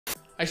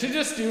I should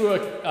just do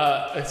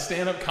a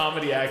stand-up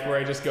comedy act where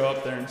I just go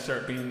up there and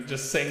start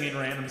just singing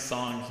random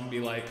songs and be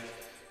like,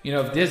 you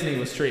know, if Disney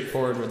was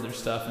straightforward with their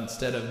stuff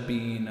instead of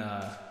being,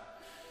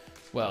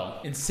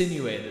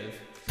 insinuative.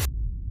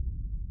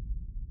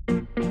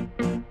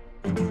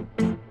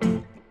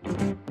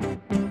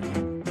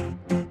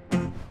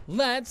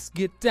 Let's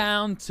get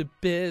down to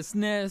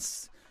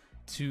business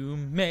to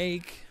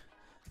make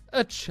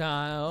a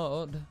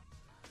child.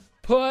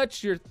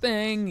 Put your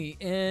thingy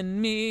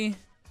in me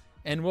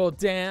and we'll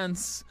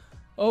dance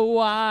a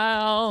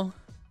while.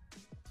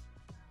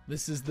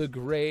 This is the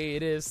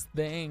greatest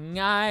thing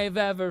I've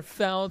ever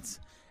felt,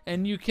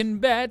 and you can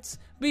bet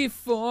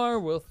before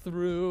we're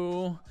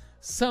through,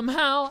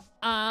 somehow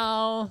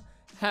I'll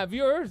have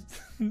your...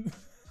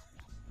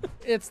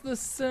 It's the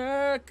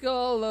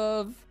circle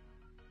of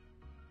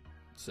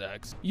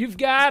sex. You've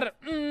got a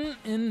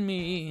in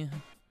me.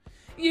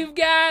 You've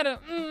got a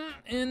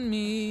in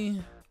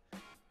me.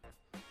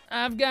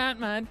 I've got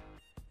my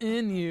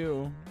in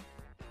you.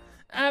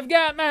 I've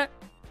got my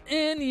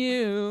in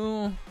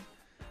you.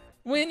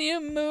 When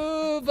you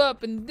move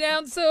up and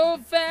down so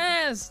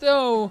fast,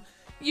 oh,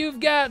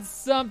 you've got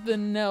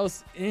something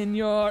else in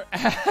your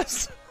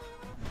ass.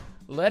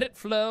 Let it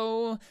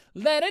flow,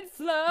 let it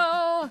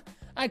flow.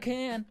 I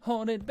can't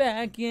hold it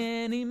back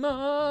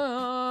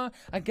anymore.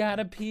 I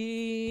gotta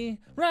pee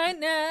right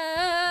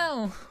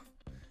now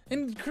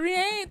and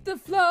create the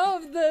flow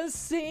of the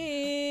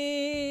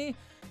sea.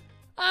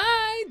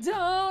 I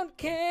don't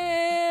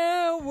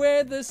care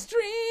where the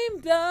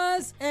stream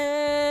does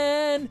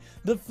end.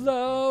 The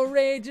flow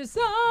rages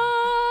on.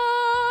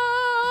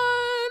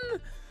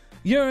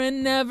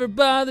 Urine never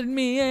bothered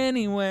me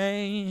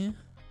anyway.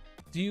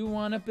 Do you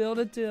wanna build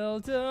a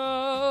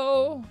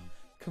dildo?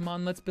 Come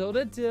on, let's build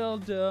a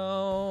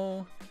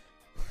dildo.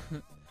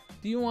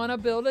 Do you wanna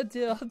build a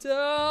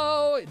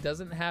dildo? It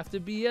doesn't have to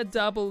be a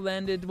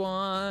double-ended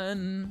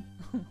one.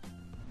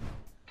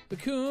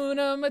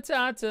 Hakuna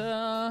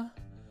Matata.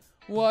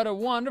 What a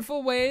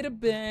wonderful way to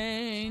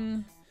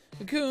bang.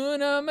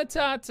 Hakuna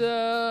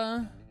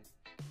Matata.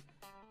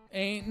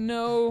 Ain't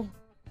no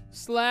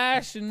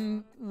slash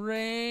in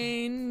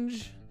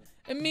range.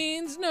 It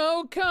means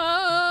no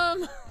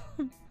come.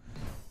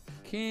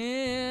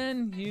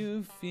 Can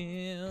you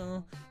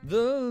feel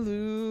the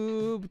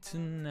loop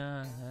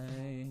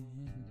tonight?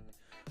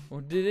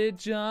 Or did it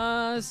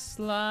just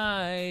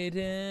slide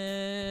in?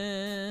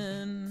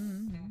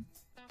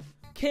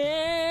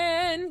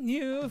 Can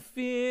you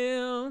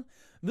feel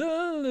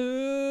the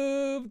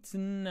loop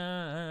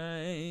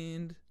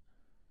tonight?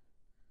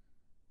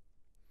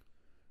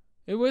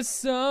 It was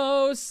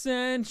so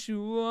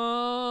sensual.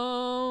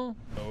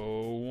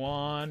 No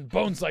one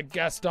bones like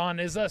Gaston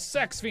is a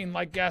sex fiend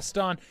like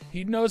Gaston.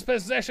 He knows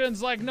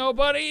possessions like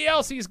nobody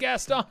else. He's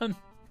Gaston.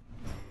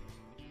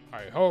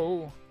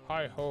 Heigh-ho,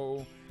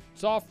 heigh-ho.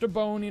 Soft to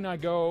boning I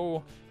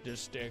go.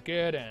 Just stick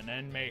it in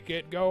and make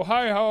it go.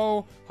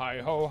 Heigh-ho,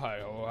 heigh-ho,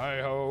 heigh-ho,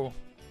 heigh-ho.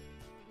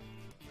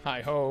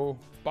 Heigh-ho,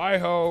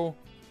 bye-ho.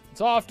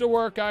 It's off to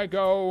work I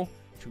go.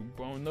 To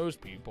bone those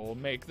people,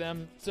 make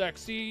them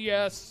sexy,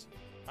 yes.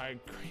 I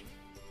cream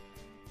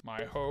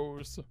my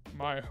hose,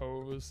 my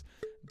hose.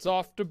 It's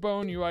off to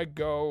bone you I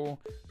go.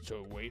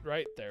 So wait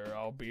right there,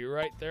 I'll be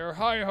right there.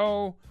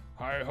 Hi-ho,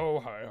 hi-ho,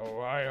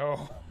 hi-ho,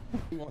 hi-ho.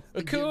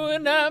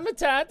 Hakuna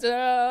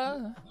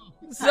Matata.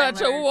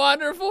 Such a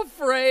wonderful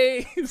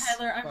phrase.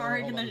 Tyler, I'm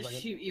already gonna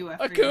shoot you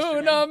after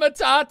Hakuna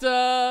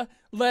Matata.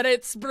 Let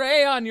it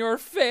spray on your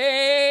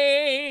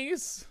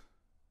face.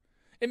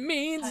 It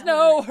means Tyler.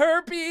 no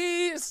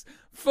herpes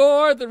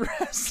for the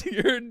rest of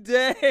your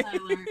days.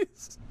 Tyler.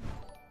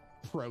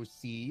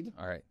 Proceed.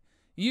 All right.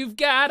 You've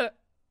got it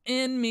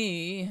in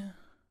me.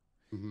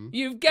 Mm-hmm.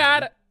 You've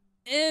got it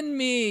in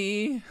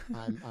me.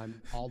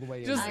 I'm all the way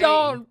in. Just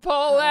don't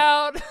pull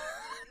out.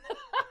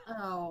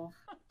 Oh.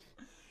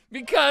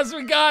 Because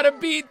we gotta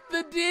beat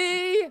the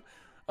D.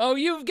 Oh,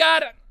 you've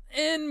got it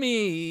in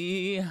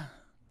me.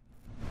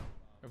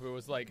 If it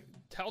was like,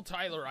 tell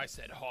Tyler I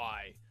said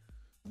hi.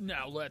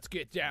 Now let's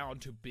get down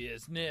to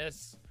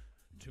business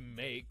to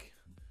make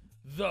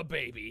the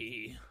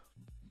baby.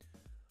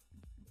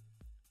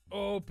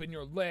 Open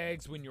your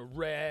legs when you're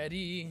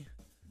ready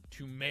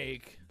to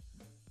make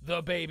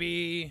the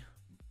baby.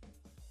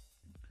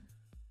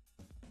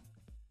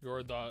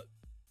 You're the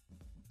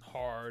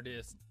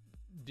hardest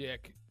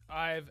dick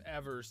I've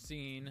ever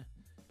seen,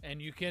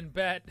 and you can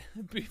bet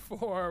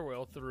before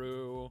we're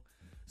through,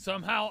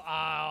 somehow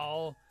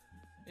I'll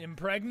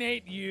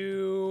impregnate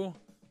you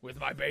with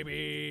my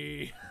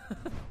baby.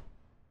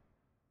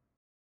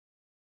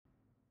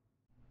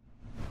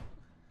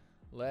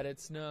 Let it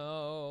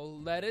snow,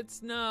 let it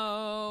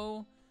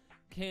snow.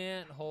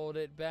 Can't hold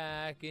it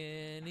back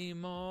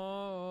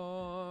anymore.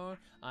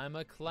 I'm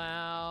a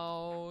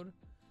cloud.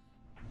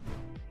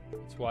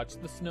 Let's watch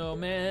the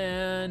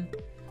snowman.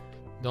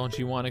 Don't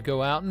you want to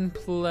go out and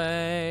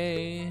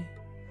play?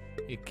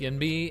 It can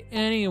be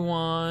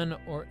anyone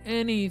or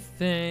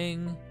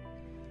anything.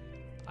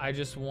 I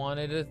just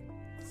wanted to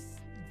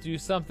do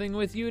something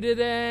with you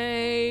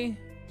today.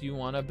 Do you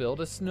want to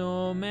build a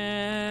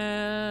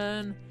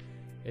snowman?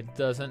 It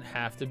doesn't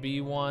have to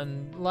be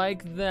one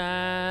like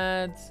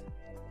that.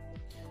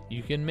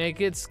 You can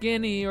make it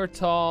skinny or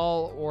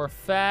tall or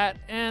fat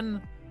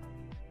and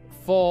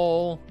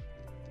full.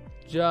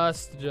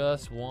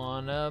 Just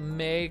wanna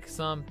make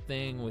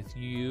something with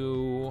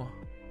you.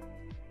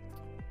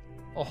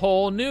 A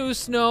whole new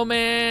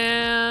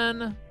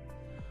snowman.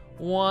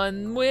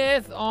 One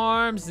with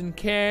arms and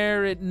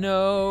carrot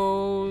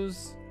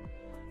nose.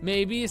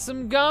 Maybe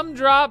some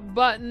gumdrop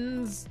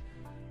buttons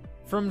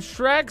from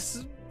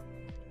Shrek's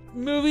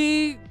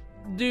movie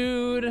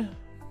dude.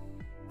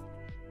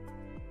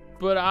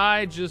 But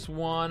I just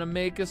wanna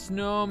make a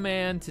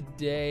snowman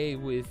today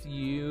with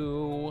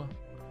you.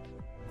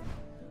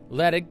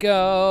 Let it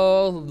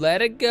go,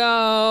 let it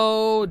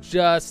go.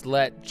 Just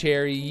let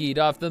Cherry eat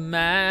off the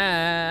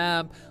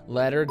map.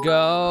 Let her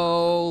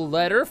go,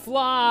 let her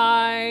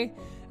fly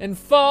and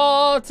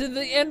fall to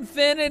the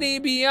infinity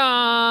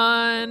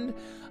beyond.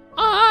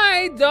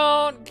 I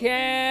don't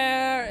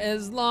care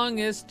as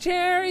long as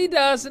Cherry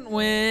doesn't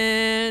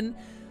win.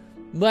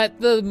 Let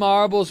the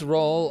marbles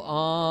roll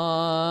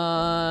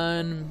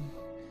on.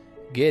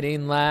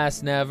 Getting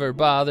last never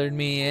bothered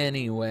me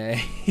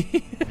anyway.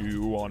 Do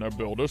you want to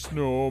build a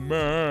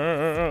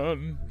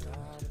snowman?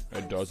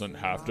 It doesn't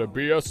have to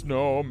be a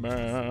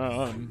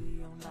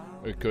snowman.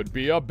 It could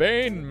be a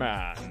Bane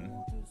man.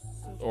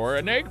 Or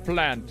an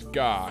eggplant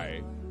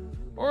guy.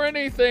 Or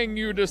anything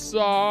you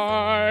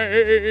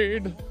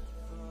decide.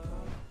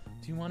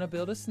 Do you want to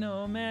build a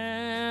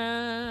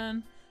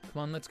snowman?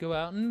 Come on, let's go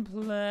out and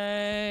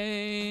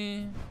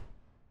play.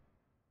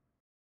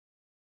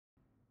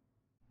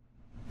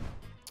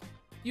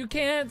 You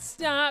can't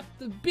stop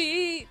the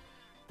beat,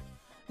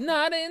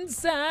 not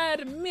inside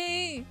of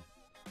me.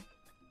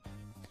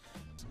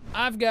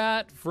 I've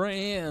got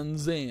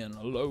friends in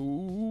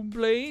low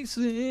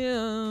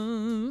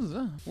places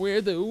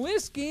where the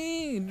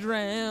whiskey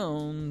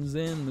drowns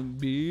and the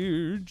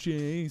beer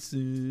chases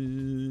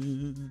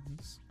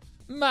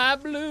my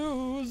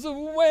blues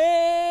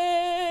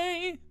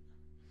away,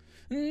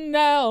 and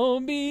I'll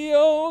be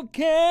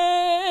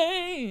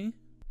okay.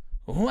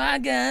 Oh, I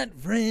got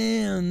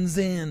friends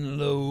in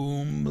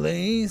low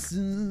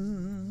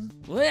places.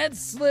 Let's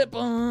slip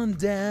on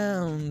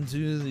down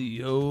to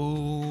the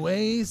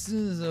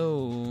oasis.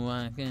 Oh,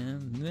 I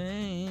can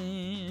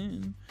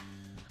stand.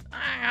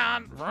 I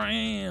got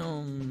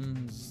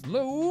friends,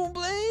 low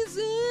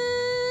places.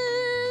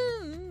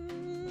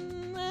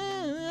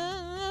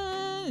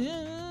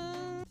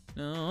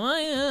 No,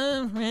 I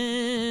got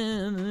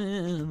friends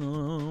in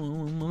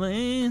low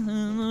places.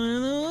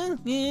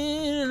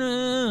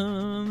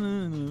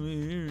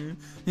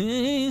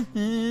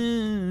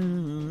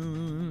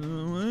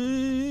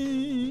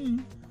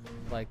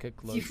 Like a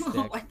glow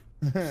stick.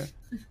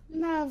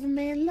 Love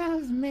me,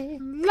 love me.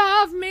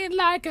 Love me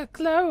like a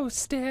glow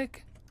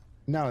stick.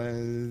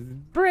 No.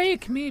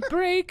 Break me,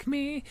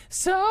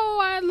 so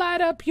I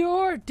light up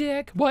your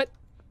dick. What?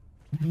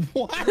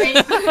 What?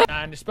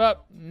 90s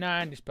pup,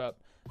 90s pup.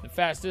 The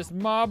fastest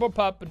marble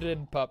pup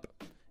did pup.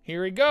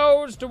 Here he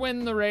goes to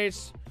win the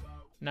race.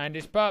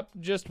 90s pup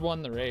just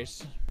won the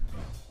race.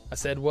 I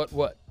said what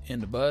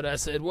in the butt. I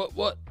said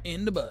what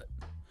in the butt.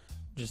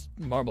 Just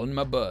marble in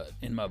my butt,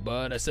 in my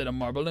butt. I said a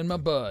marble in my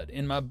butt,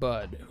 in my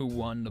butt. Who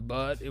won the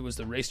butt? It was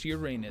the race to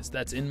Uranus.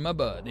 That's in my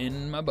butt,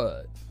 in my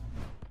butt.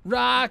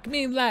 Rock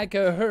me like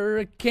a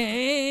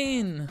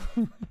hurricane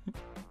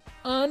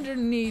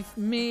underneath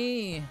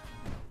me.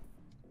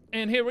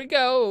 And here we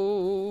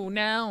go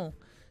now,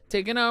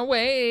 taking our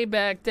way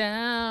back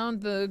down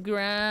the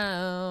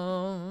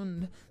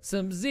ground.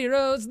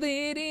 Sub-Zero's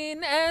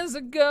leading as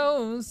a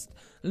ghost.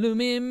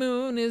 Lumi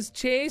Moon is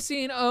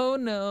chasing, oh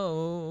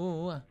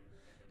no.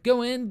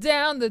 Going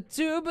down the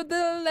tube of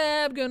the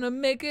lab, gonna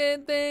make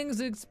it things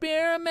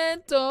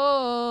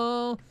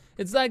experimental.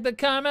 It's like the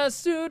Kama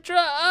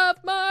Sutra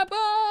of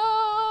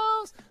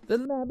marbles. The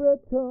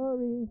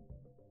laboratory.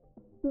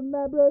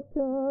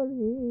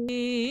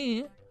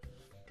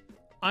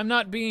 I'm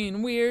not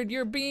being weird,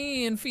 you're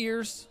being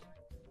fierce.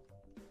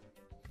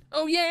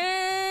 Oh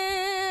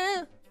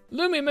yeah!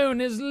 Lumi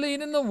Moon is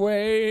leading the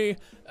way.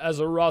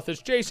 Azeroth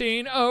is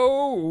chasing,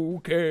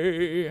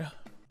 okay.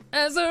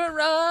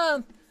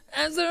 Azeroth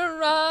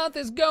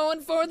is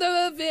going for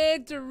the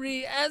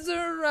victory.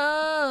 Azeroth.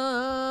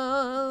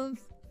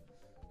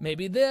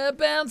 Maybe they'll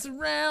bounce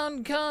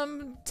around,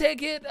 come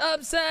take it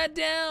upside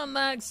down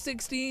like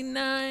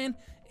 69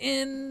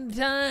 in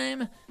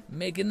time.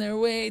 Making their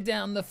way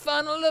down the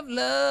funnel of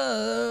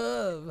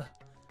love.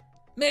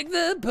 Make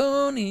the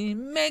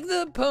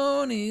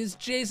ponies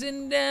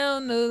chasing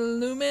down the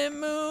Lumi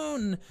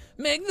Moon.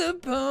 Make the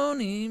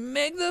pony,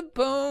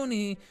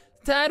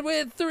 tied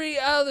with 3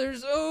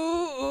 others,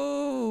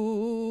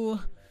 ooh.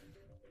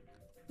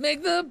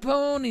 Make the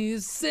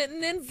ponies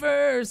sitting in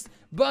first.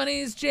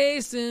 Bunny's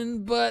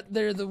chasing, but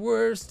they're the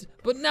worst.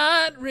 But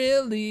not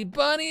really,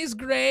 Bunny's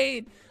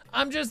great.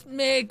 I'm just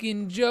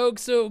making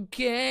jokes,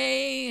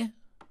 okay?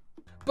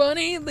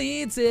 Bunny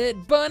leads it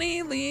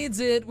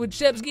with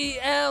Shepsky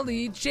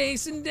Alley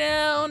chasing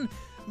down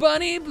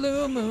Bunny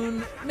Blue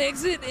Moon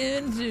makes it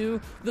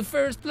into the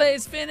first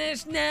place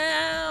finish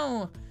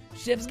now.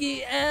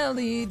 Shepsky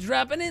Alley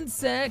dropping in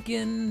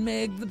second.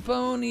 Meg the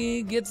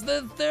Pony gets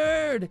the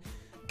third.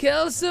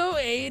 Kelso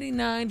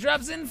 89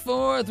 drops in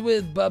fourth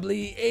with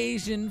Bubbly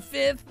Asian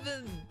fifth,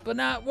 but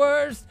not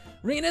worst.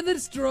 Rena the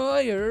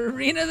Destroyer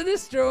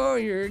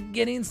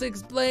getting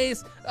sixth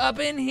place up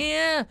in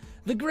here.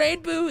 The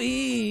Great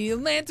Bowie,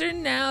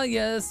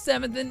 Lanternalia,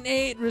 7th and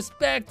 8th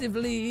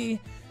respectively.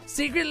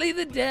 Secretly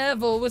the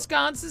Devil,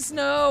 Wisconsin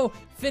Snow,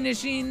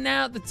 finishing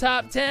out the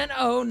top 10,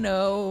 oh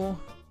no.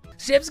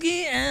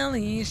 Shepsky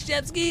Alley's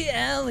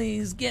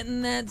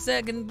getting that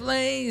second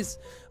place,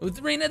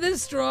 with Rena the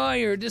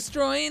Destroyer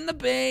destroying the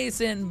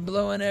base and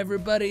blowing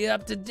everybody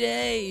up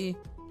today.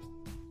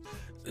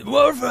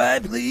 More fry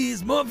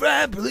please,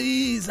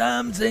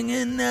 I'm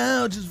singing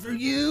now just for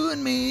you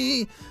and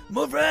me.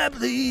 More fry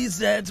please,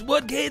 that's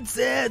what Kate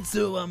said,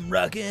 so I'm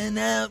rocking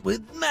out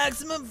with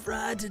Maximum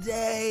Fry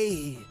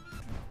today.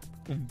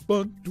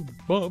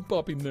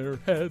 Bopping their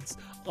heads,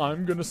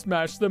 I'm gonna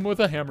smash them with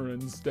a hammer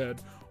instead.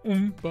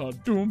 Oompa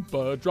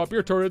doompa, drop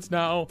your turrets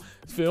now,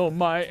 fill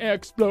my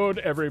explode,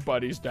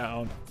 everybody's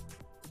down.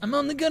 I'm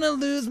only gonna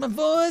lose my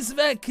voice if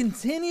I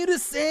continue to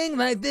sing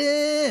like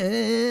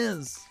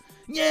this.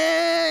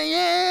 Yeah,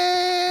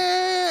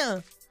 yeah,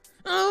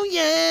 oh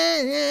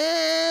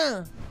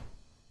yeah.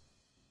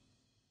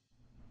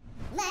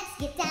 Let's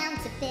get down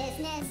to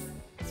business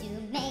to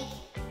make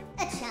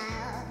a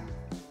child.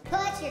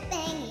 Put your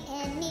thingy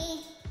in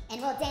me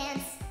and we'll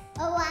dance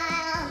a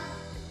while.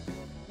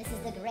 This is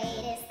the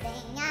greatest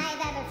thing